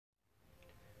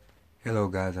Hello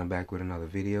guys, I'm back with another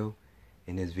video.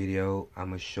 In this video, I'm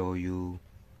gonna show you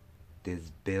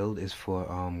this build is for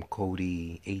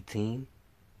Kodi 18.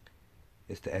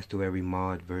 It's the Estuary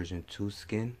Mod version 2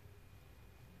 skin.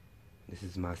 This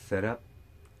is my setup.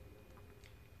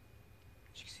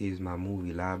 As you can see, is my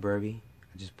movie library.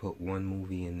 I just put one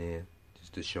movie in there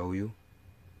just to show you.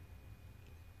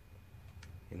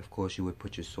 And of course, you would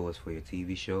put your source for your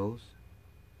TV shows.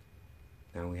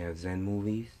 Now we have Zen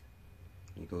movies.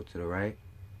 You go to the right,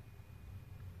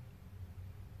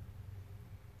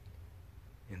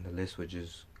 and the list would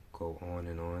just go on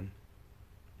and on.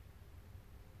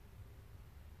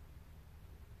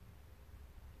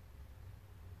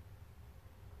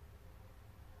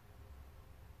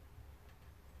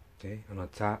 Okay, on the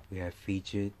top we have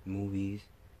featured movies,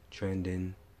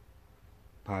 trending,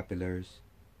 populars,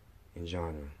 and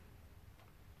genre.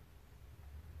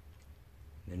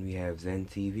 Then we have Zen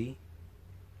TV.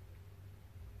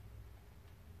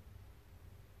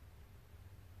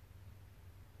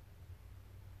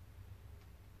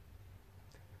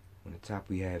 On the top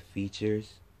we have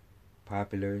features,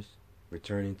 populars,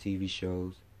 returning TV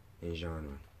shows, and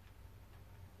genre.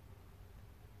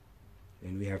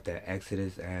 Then we have the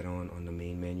Exodus add-on on the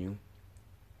main menu.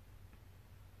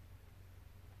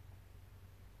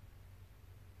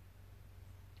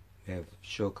 We have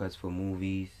shortcuts for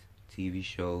movies, TV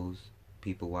shows,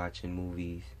 people watching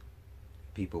movies,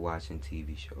 people watching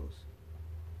TV shows.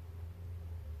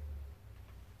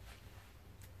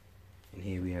 And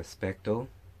here we have Specto.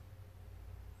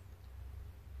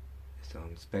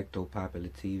 It's Specto Popular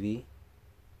TV.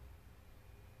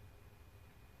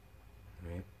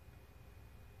 Alright.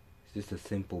 It's just a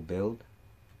simple build.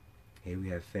 Here we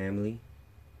have family.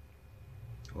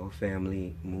 All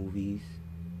family movies.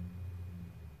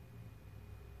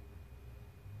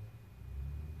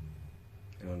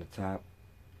 And on the top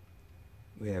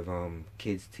we have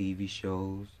kids TV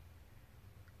shows,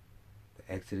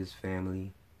 the Exodus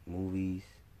family movies,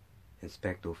 and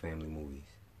Specto family movies.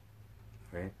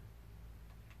 Right?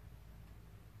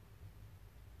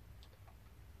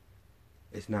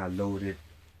 It's not loaded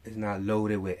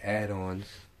with add-ons.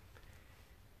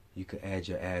 You could add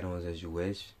your add-ons as you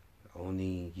wish.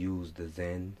 Only use the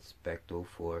Zen, Specto,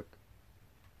 Fork,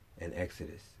 and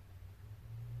Exodus.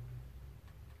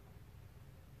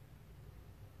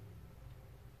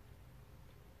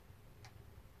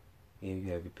 Here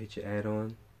you have your picture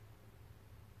add-on.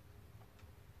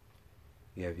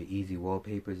 You have your easy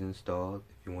wallpapers installed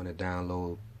if you want to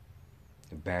download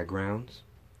the backgrounds.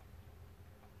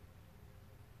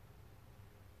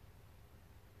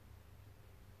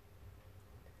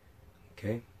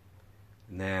 Okay,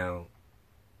 now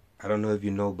I don't know if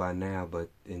you know by now, but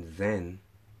in Zen,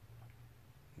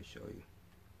 let me show you.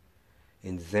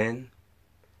 In Zen,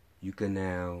 you can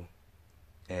now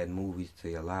add movies to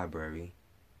your library.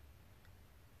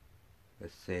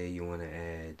 Let's say you want to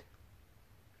add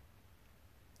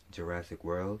Jurassic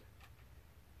World,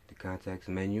 the contacts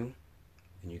menu,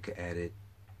 and you can add it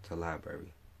to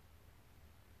library.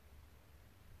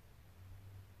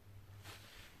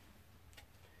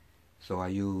 So I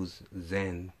use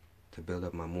Zen to build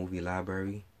up my movie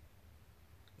library,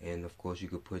 and of course you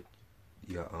could put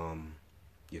your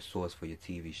source for your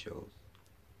TV shows.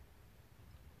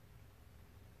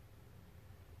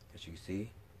 As you can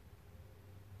see,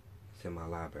 it's in my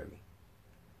library.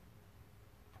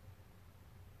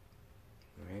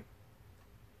 Alright,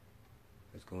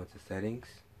 let's go into settings.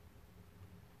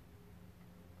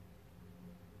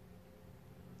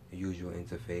 The usual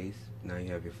interface. Now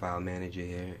you have your file manager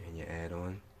here and your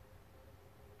add-on.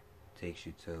 Takes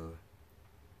you to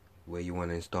where you want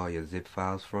to install your zip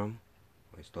files from,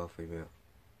 or install from your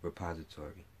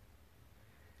repository.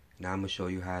 Now I'm going to show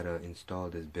you how to install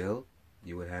this build.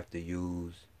 You would have to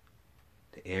use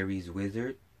the Aries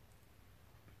wizard.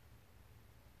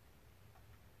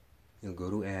 You'll go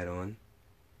to add-on,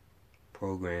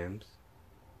 programs,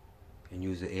 and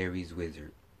use the Aries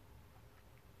wizard.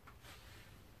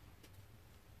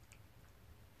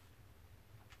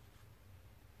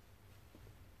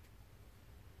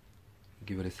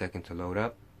 Give it a second to load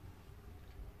up.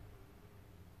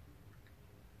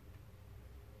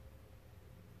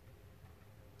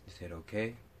 Just hit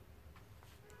OK.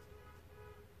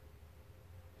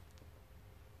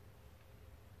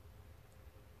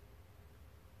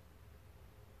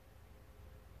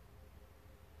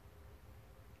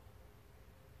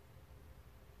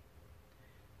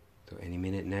 So any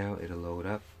minute now it'll load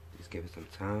up. Just give it some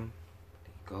time.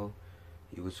 There you go.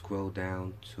 You would scroll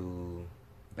down to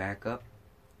backup.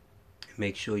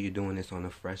 Make sure you're doing this on a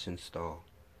fresh install.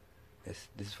 This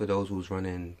is for those who's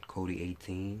running Kodi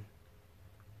 18,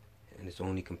 and it's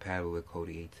only compatible with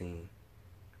Kodi 18.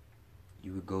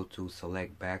 You would go to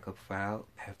select backup file.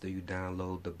 After you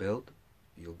download the build,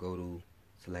 you'll go to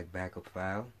select backup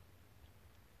file,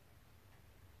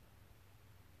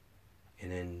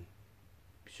 and then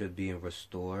should be in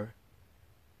restore,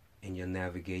 and you'll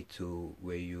navigate to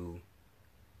where you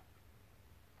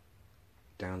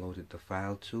downloaded the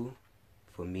file to.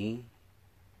 For me,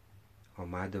 on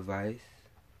my device,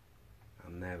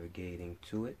 I'm navigating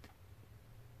to it.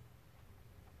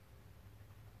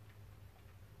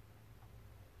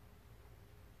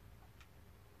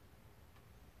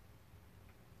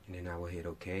 And then I will hit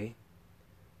OK,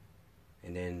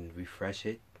 and then refresh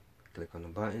it. Click on the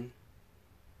button.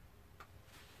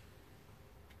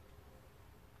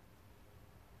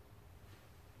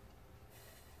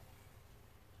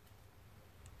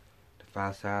 The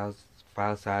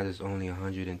file size is only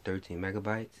 113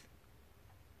 megabytes,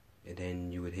 and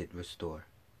then you would hit restore.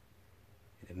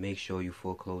 And then make sure you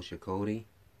full close your Kodi,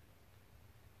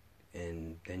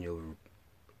 and then you'll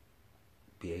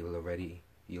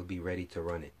be ready to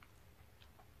run it.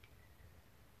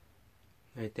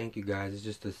 Alright, thank you guys. It's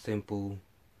just a simple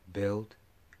build,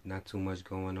 not too much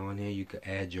going on here. You could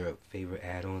add your favorite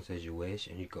add-ons as you wish,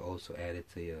 and you could also add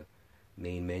it to your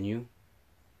main menu.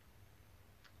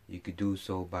 You could do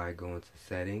so by going to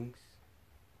settings,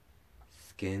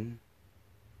 skin,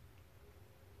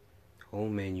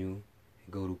 home menu,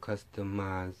 and go to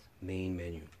customize main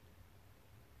menu.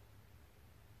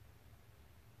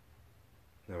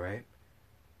 Alright,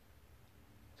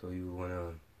 so you want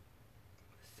to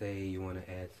say you want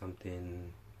to add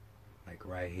something like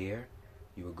right here.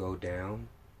 You will go down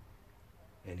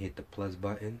and hit the plus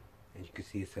button, and you can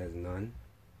see it says none.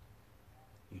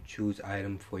 You choose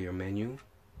item for your menu.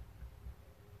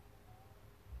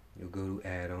 You'll go to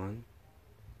add-on,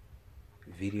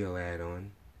 video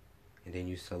add-on, and then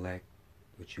you select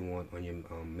what you want on your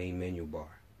main menu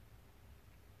bar.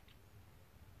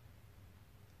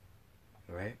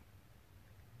 Alright?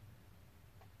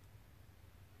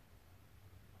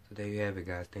 So there you have it,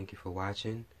 guys. Thank you for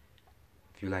watching.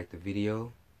 If you liked the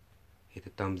video, hit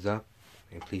the thumbs up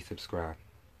and please subscribe.